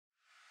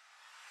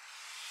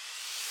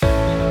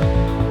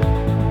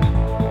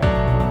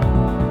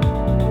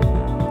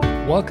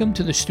Welcome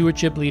to the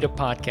Stewardship Leader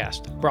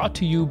Podcast, brought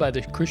to you by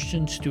the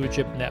Christian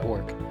Stewardship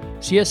Network.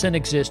 CSN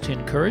exists to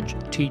encourage,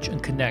 teach,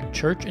 and connect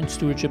church and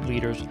stewardship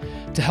leaders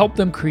to help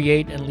them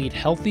create and lead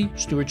healthy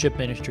stewardship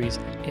ministries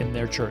in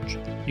their church.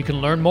 You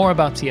can learn more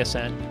about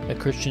CSN at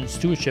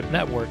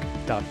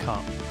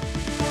ChristianStewardshipNetwork.com.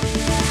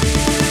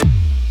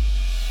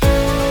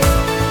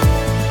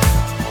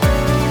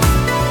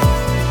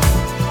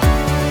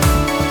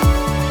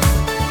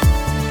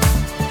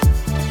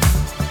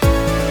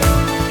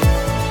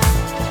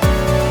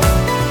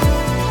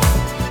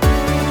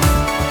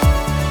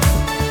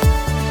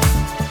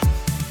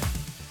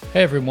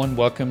 Hey everyone,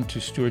 welcome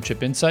to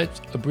Stewardship Insights,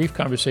 a brief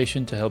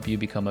conversation to help you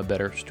become a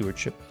better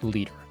stewardship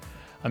leader.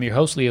 I'm your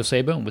host, Leo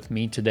Saba, and with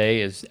me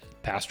today is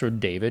Pastor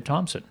David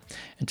Thompson.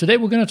 And today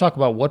we're going to talk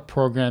about what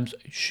programs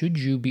should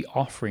you be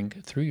offering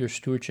through your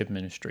stewardship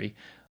ministry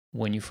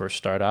when you first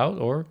start out,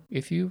 or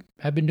if you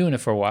have been doing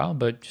it for a while,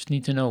 but just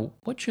need to know,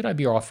 what should I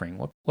be offering?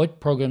 What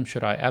programs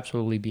should I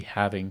absolutely be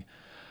having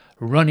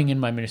running in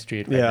my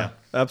ministry right now?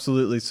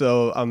 Absolutely.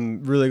 So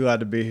I'm really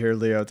glad to be here,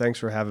 Leo. Thanks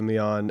for having me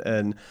on.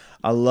 And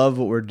I love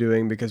what we're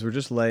doing because we're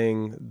just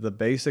laying the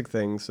basic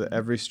things that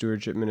every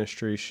stewardship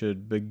ministry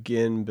should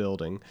begin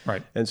building.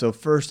 Right. And so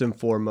first and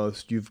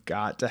foremost, you've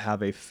got to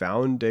have a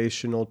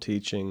foundational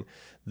teaching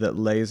that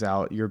lays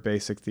out your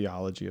basic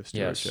theology of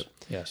stewardship.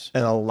 Yes.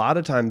 And a lot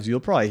of times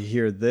you'll probably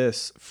hear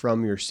this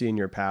from your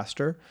senior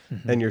pastor,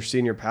 and your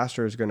senior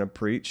pastor is going to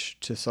preach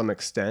to some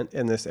extent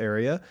in this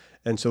area.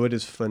 And so it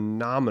is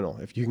phenomenal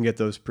if you can get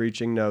those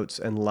preaching notes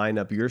and line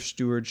up your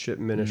stewardship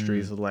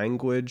ministry's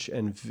language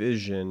and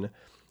vision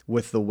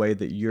with the way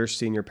that your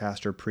senior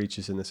pastor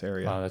preaches in this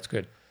area. Wow, that's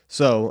good.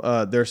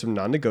 So there's some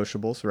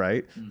non-negotiables,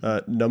 right?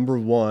 Number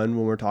one,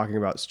 when we're talking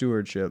about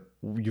stewardship,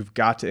 you've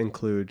got to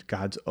include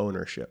God's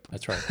ownership.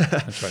 That's right.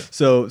 That's right.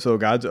 So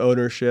God's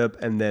ownership,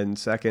 and then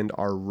second,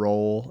 our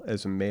role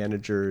as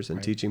managers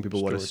and teaching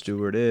people what a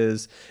steward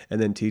is,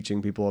 and then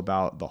teaching people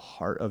about the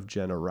heart of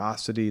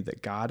generosity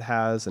that God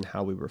has and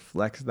how we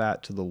reflect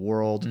that to the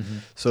world.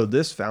 So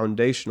this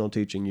foundational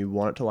teaching, you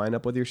want it to line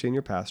up with your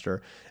senior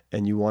pastor,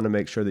 and you want to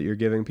make sure that you're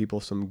giving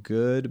people some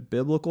good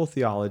biblical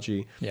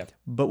theology,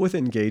 but with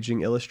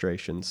engaging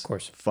illustrations, Of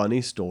course.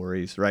 funny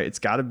stories, right? It's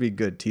got to be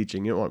good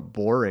teaching. You don't want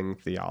boring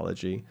theology,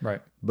 Right.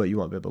 but you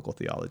want biblical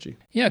theology.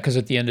 Yeah, because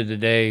at the end of the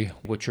day,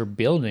 what you're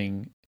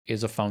building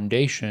is a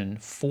foundation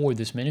for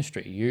this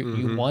ministry.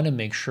 You want to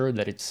make sure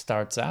that it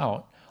starts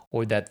out,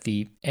 or that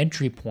the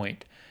entry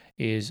point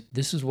is,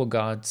 this is what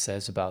God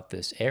says about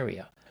this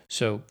area.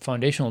 So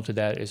foundational to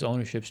that is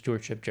ownership,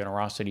 stewardship,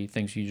 generosity,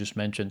 things you just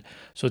mentioned.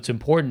 So it's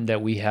important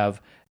that we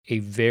have a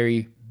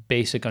very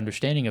basic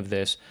understanding of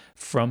this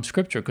from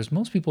Scripture, because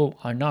most people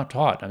are not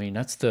taught. I mean,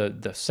 that's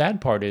the sad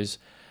part is,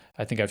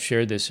 I think I've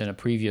shared this in a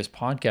previous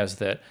podcast,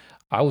 that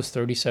I was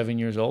 37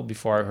 years old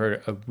before I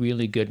heard a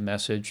really good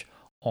message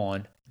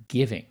on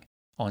giving,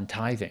 on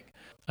tithing.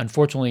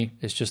 Unfortunately,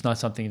 it's just not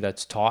something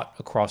that's taught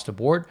across the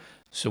board.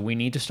 So we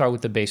need to start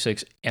with the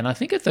basics. And I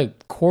think at the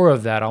core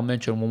of that, I'll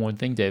mention one more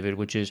thing, David,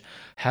 which is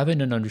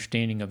having an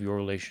understanding of your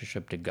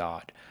relationship to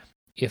God.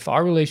 If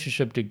our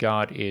relationship to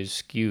God is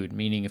skewed,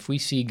 meaning if we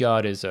see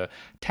God as a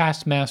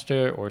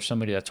taskmaster or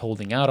somebody that's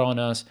holding out on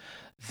us,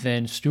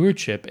 then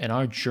stewardship and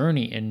our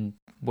journey, in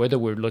whether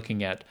we're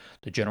looking at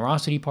the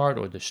generosity part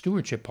or the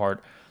stewardship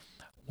part,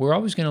 we're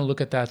always going to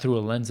look at that through a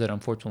lens that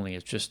unfortunately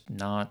is just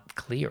not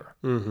clear,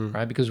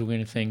 right? Because we're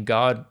going to think,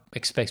 God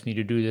expects me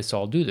to do this, so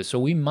I'll do this. So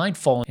we might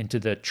fall into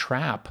the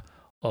trap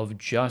of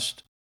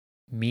just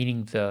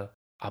meeting the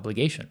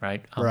obligation,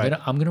 right?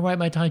 I'm gonna write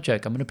my time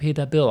check. I'm gonna pay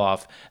that bill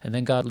off, and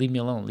then God, leave me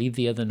alone. Leave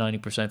the other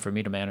 90% for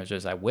me to manage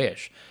as I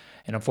wish.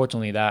 And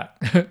unfortunately, that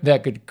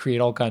could create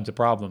all kinds of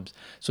problems.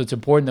 So it's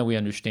important that we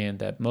understand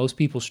that most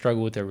people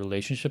struggle with their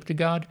relationship to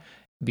God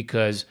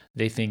because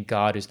they think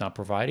God is not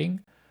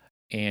providing,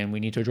 and we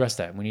need to address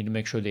that. We need to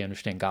make sure they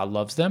understand God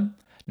loves them,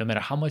 no matter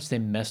how much they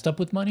messed up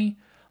with money,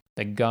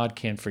 that God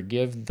can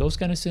forgive those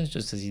kind of sins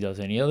just as He does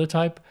any other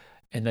type,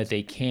 and that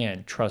they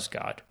can trust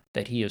God,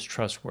 that He is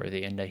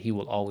trustworthy, and that He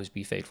will always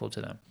be faithful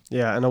to them.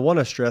 Yeah, and I want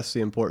to stress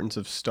the importance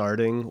of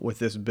starting with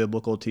this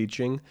biblical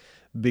teaching,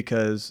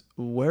 because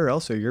where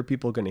else are your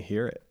people going to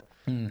hear it?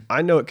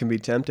 I know it can be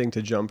tempting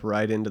to jump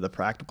right into the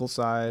practical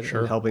side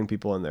and helping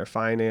people in their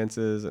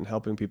finances and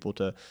helping people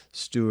to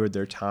steward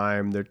their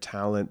time, their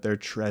talent, their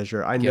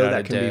treasure. I know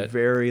that can be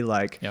very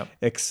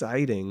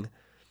exciting,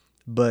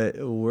 but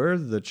we're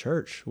the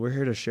church. We're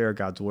here to share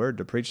God's word,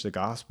 to preach the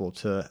gospel,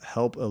 to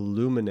help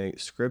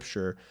illuminate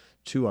Scripture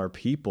to our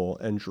people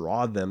and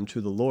draw them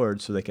to the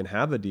Lord so they can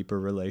have a deeper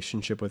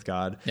relationship with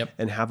God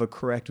and have a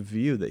correct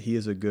view that He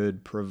is a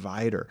good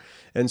provider.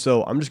 And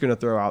so I'm just going to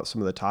throw out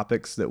some of the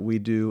topics that we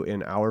do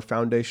in our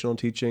foundational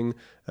teaching.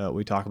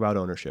 We talk about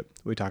ownership.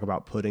 We talk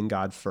about putting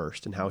God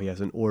first and how He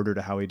has an order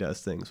to how He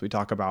does things. We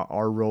talk about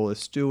our role as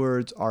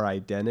stewards, our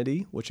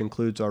identity, which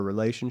includes our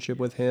relationship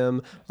with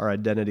Him, our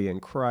identity in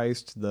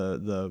Christ,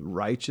 the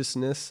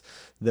righteousness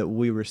that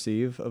we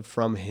receive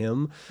from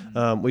Him.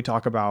 We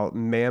talk about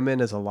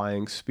mammon as a line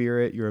unifying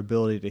spirit, your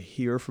ability to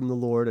hear from the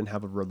Lord and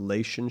have a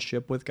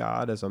relationship with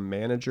God as a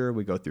manager.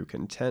 We go through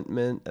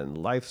contentment and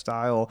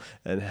lifestyle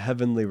and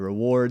heavenly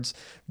rewards.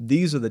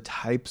 These are the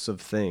types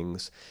of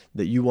things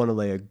that you want to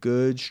lay a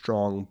good,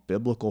 strong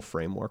biblical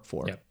framework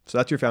for. Yep. So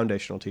that's your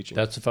foundational teaching.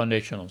 That's the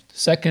foundational.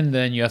 Second,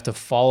 then you have to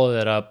follow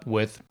that up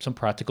with some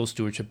practical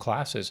stewardship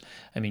classes.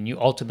 I mean, you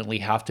ultimately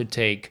have to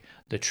take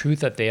the truth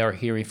that they are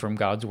hearing from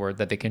God's word,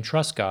 that they can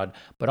trust God,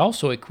 but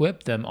also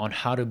equip them on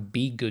how to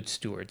be good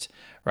stewards,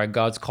 right?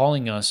 God's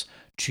calling us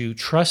to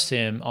trust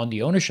him on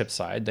the ownership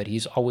side, that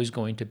he's always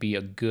going to be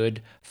a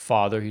good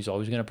father. He's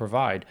always going to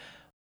provide.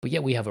 But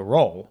yet we have a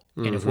role.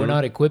 And if we're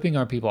not equipping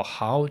our people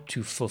how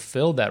to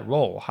fulfill that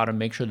role, how to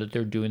make sure that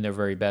they're doing their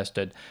very best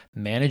at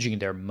managing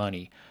their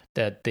money,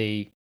 that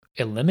they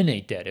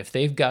eliminate debt. If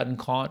they've gotten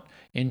caught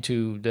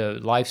into the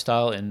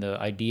lifestyle and the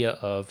idea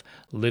of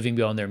living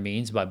beyond their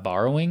means by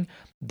borrowing,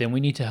 then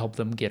we need to help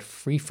them get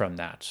free from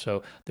that.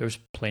 So there's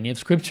plenty of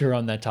scripture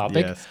on that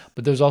topic,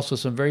 but there's also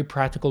some very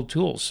practical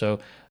tools. So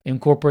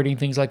incorporating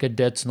things like a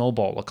debt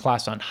snowball, a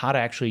class on how to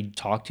actually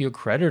talk to your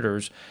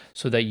creditors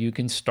so that you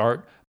can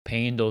start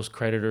paying those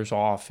creditors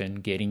off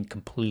and getting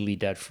completely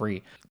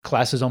debt-free.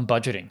 Classes on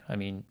budgeting. I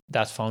mean,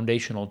 that's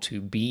foundational to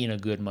being a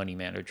good money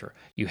manager.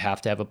 You have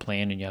to have a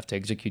plan and you have to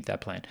execute that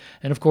plan.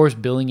 And of course,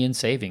 building in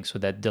savings so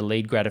that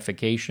delayed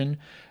gratification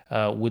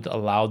would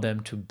allow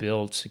them to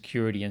build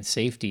security and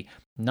safety.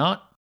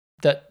 Not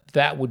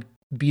that would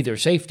be their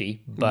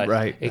safety, but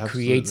it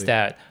creates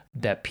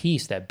that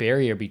piece, that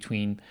barrier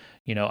between,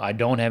 I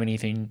don't have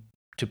anything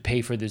to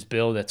pay for this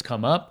bill that's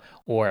come up,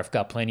 or I've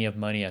got plenty of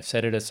money, I've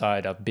set it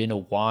aside, I've been a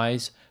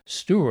wise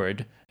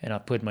steward, and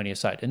I've put money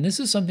aside. And this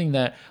is something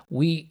that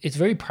it's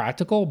very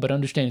practical, but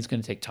understand it's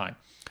going to take time.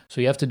 So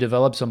you have to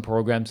develop some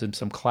programs and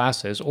some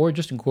classes, or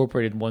just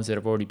incorporated ones that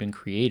have already been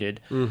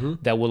created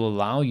that will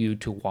allow you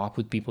to walk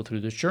with people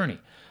through this journey.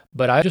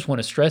 But I just want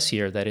to stress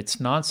here that it's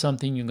not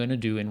something you're going to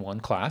do in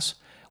one class.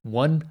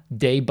 One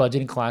day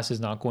budgeting class is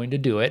not going to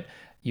do it.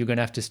 You're going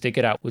to have to stick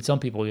it out. With some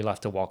people, you'll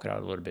have to walk it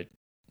out a little bit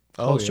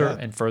closer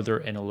and further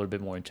and a little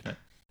bit more intimate.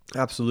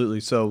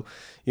 Absolutely. So,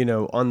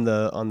 on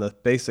the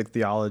basic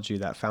theology,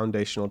 that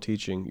foundational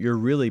teaching, you're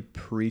really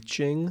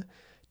preaching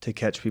to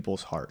catch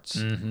people's hearts.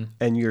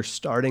 And you're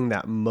starting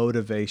that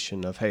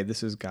motivation of, hey,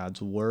 this is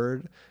God's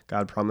word.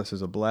 God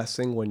promises a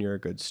blessing when you're a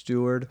good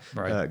steward.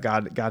 Right.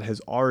 God has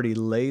already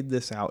laid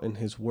this out in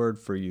his word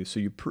for you.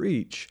 So you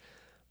preach.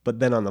 But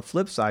then on the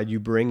flip side, you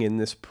bring in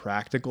this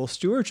practical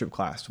stewardship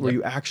class where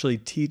you actually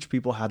teach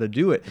people how to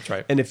do it. That's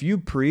right. And if you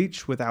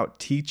preach without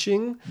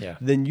teaching,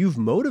 then you've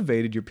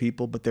motivated your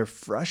people, but they're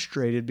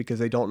frustrated because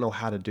they don't know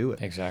how to do it.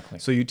 Exactly.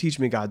 So you teach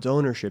me God's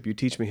ownership. You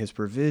teach me his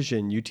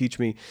provision. You teach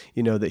me,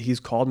 that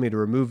he's called me to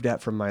remove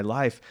debt from my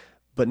life.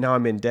 But now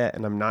I'm in debt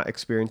and I'm not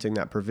experiencing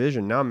that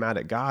provision. Now I'm mad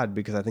at God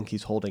because I think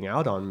he's holding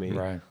out on me.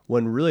 Right.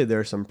 When really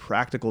there are some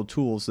practical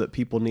tools that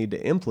people need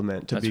to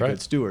implement to be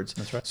good stewards.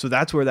 That's right. So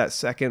that's where that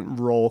second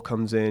role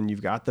comes in.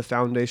 You've got the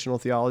foundational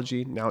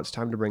theology. Now it's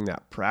time to bring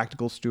that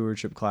practical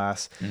stewardship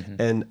class.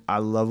 And I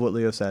love what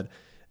Leo said.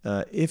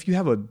 If you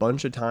have a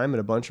bunch of time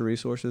and a bunch of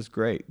resources,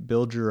 great,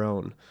 build your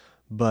own.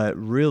 But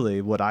really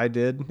what I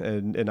did,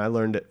 and I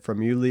learned it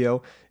from you,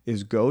 Leo,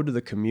 is go to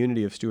the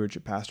community of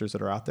stewardship pastors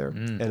that are out there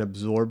and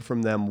absorb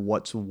from them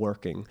what's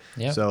working.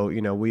 Yeah. So,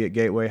 we at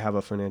Gateway have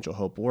a Financial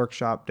Hope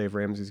workshop. Dave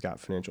Ramsey's got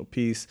Financial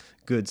Peace.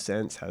 Good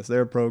Sense has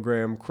their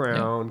program,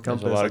 Crown,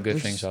 Compass. There's a lot of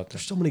good things out there.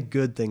 There's so many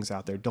good things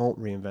out there. Don't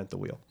reinvent the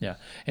wheel. Yeah.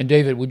 And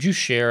David, would you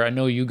share, I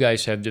know you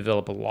guys have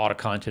developed a lot of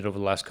content over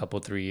the last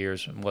 3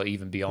 years, well,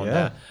 even beyond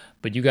that,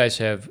 but you guys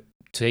have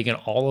taken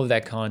all of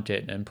that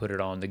content and put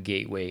it on the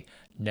Gateway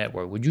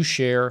Network. Would you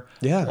share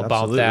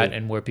about that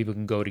and where people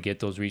can go to get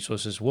those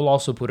resources? We'll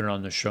also put it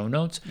on the show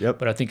notes,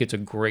 but I think it's a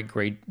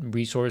great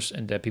resource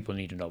and that people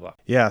need to know about.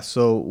 Yeah,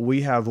 so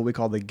we have what we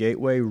call the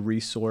Gateway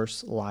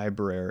Resource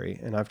Library,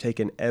 and I've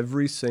taken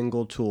every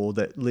single tool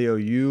that, Leo,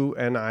 you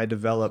and I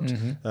developed,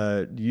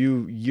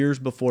 you years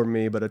before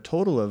me, but a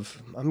total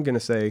of, I'm going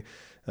to say,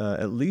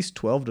 at least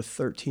 12 to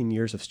 13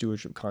 years of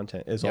stewardship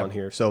content is on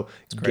here. So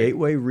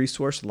Gateway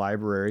Resource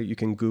Library, you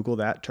can Google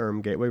that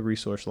term, Gateway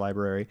Resource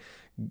Library,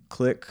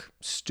 click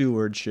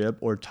stewardship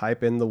or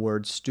type in the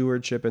word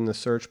stewardship in the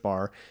search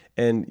bar,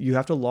 and you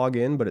have to log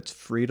in, but it's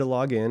free to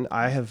log in.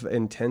 I have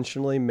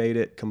intentionally made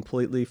it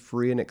completely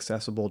free and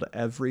accessible to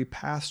every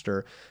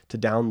pastor to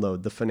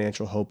download the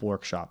Financial Hope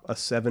Workshop, a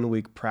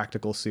 7-week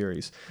practical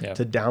series,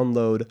 to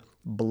download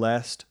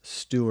Blessed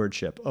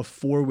Stewardship, a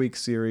 4-week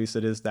series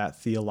that is that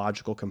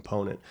theological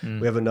component.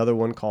 We have another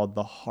one called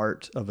The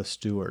Heart of a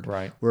Steward.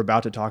 Right. We're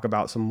about to talk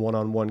about some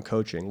one-on-one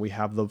coaching. We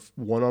have the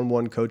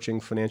one-on-one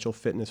coaching financial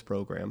fitness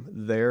program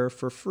there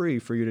for free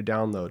for you to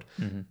download.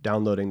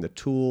 Downloading the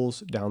tools,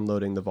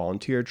 downloading the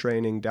volunteer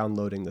training,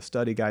 downloading the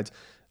study guides.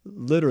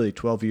 Literally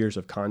 12 years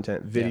of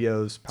content,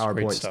 videos,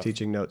 PowerPoints,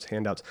 teaching notes,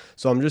 handouts.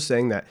 So I'm just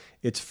saying that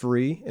it's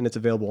free and it's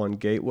available on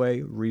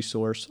Gateway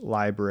Resource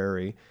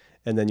Library.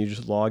 And then you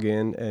just log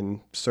in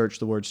and search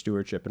the word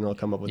stewardship and it'll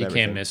come up with everything.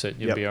 You can't miss it.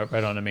 You'll be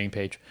right on the main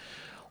page.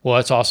 Well,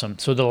 that's awesome.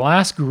 So the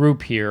last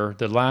group here,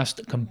 the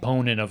last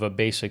component of a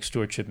basic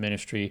stewardship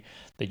ministry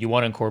that you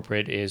want to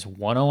incorporate is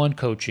one-on-one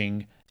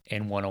coaching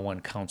and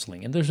one-on-one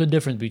counseling. And there's a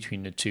difference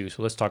between the two.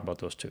 So let's talk about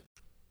those two.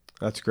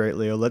 That's great,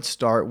 Leo. Let's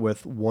start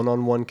with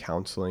one-on-one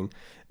counseling.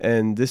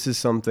 And this is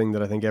something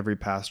that I think every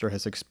pastor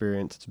has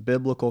experienced. It's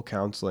biblical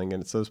counseling,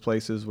 and it's those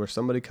places where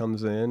somebody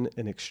comes in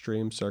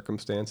extreme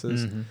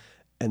circumstances. Mm-hmm.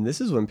 And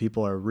this is when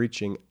people are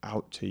reaching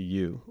out to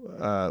you.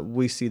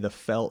 We see the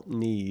felt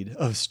need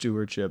of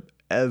stewardship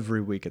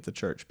every week at the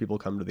church. People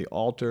come to the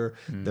altar.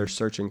 They're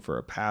searching for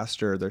a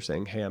pastor. They're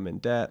saying, hey, I'm in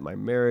debt. My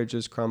marriage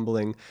is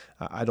crumbling.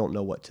 I don't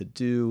know what to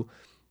do.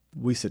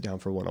 We sit down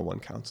for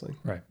one-on-one counseling.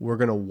 Right. We're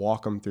going to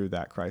walk them through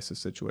that crisis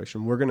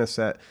situation. We're going to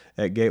set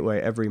at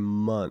Gateway every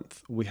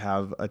month. We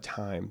have a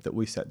time that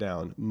we set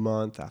down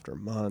month after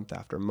month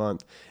after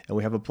month. And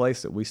we have a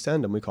place that we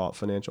send them. We call it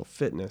financial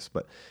fitness,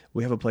 but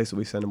we have a place that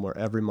we send them where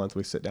every month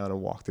we sit down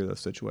and walk through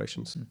those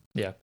situations.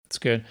 Yeah, that's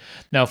good.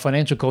 Now,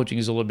 financial coaching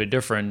is a little bit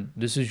different.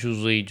 This is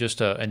usually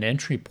just an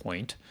entry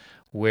point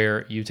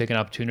where you take an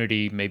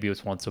opportunity, maybe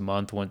it's once a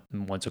month,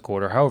 once a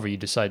quarter, however you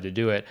decide to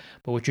do it.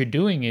 But what you're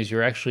doing is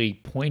you're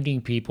actually pointing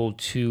people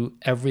to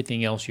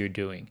everything else you're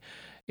doing.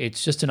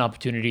 It's just an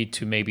opportunity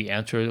to maybe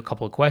answer a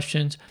couple of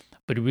questions,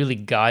 but really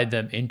guide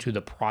them into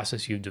the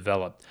process you've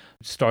developed,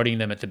 starting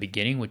them at the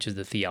beginning, which is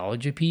the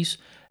theology piece,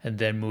 and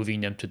then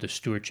moving them to the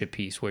stewardship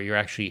piece, where you're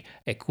actually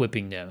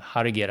equipping them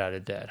how to get out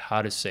of debt,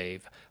 how to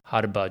save,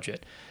 how to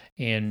budget.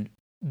 And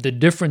the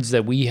difference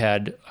that we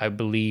had, I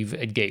believe,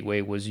 at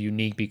Gateway was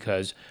unique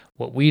because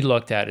what we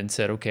looked at and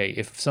said, okay,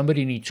 if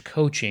somebody needs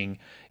coaching,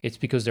 it's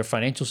because their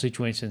financial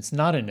situation is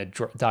not in a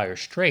dire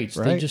straits.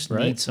 They just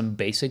need some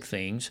basic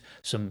things,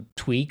 some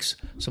tweaks,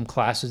 some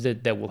classes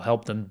that will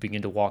help them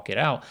begin to walk it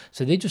out.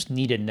 So they just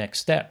needed next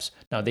steps.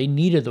 Now, they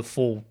needed the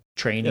full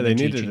training and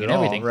teaching and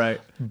everything,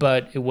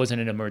 but it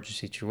wasn't an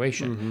emergency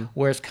situation. Mm-hmm.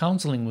 Whereas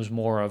counseling was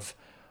more of,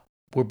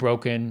 we're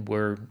broken.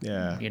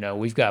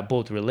 We've got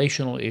both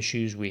relational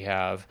issues. We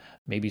have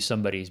maybe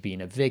somebody's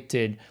being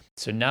evicted.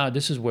 So now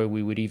this is where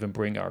we would even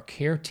bring our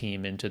care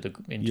team into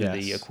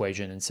the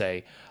equation and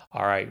say,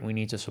 all right, we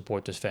need to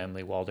support this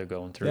family while they're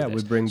going through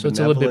this. We bring so it's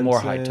a little bit more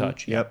high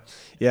touch. Yep.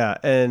 Yeah.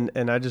 And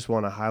I just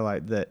want to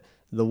highlight that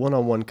the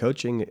one-on-one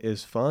coaching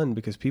is fun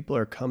because people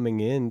are coming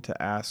in to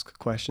ask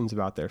questions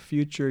about their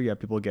future. You have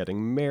people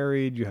getting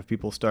married. You have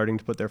people starting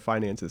to put their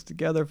finances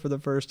together for the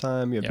first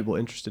time. You have people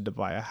interested to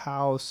buy a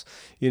house.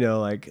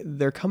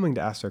 They're coming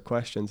to ask their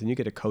questions, and you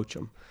get to coach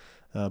them.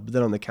 But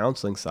then on the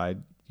counseling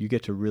side, you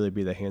get to really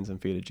be the hands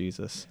and feet of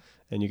Jesus,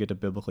 and you get to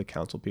biblically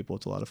counsel people.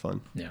 It's a lot of fun.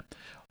 Yeah.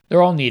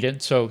 They're all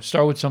needed. So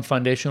start with some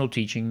foundational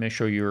teaching. Make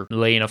sure you're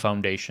laying a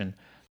foundation.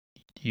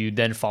 You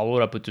then follow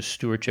it up with the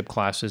stewardship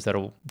classes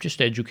that'll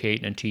just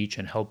educate and teach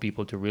and help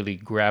people to really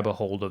grab a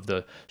hold of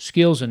the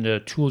skills and the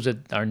tools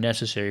that are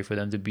necessary for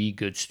them to be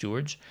good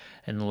stewards.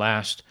 And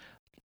last,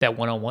 that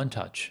one-on-one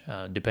touch.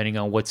 Depending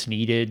on what's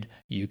needed,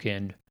 you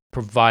can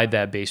provide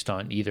that based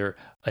on either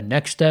a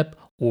next step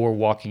or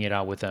walking it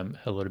out with them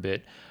a little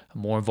bit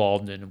more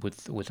involved and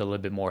with a little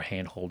bit more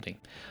hand-holding.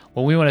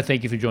 Well, we want to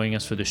thank you for joining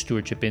us for the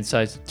Stewardship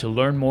Insights. To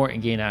learn more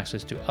and gain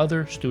access to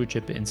other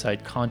Stewardship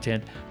Insight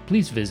content,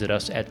 please visit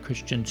us at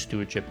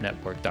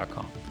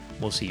ChristianStewardshipNetwork.com.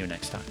 We'll see you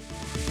next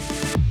time.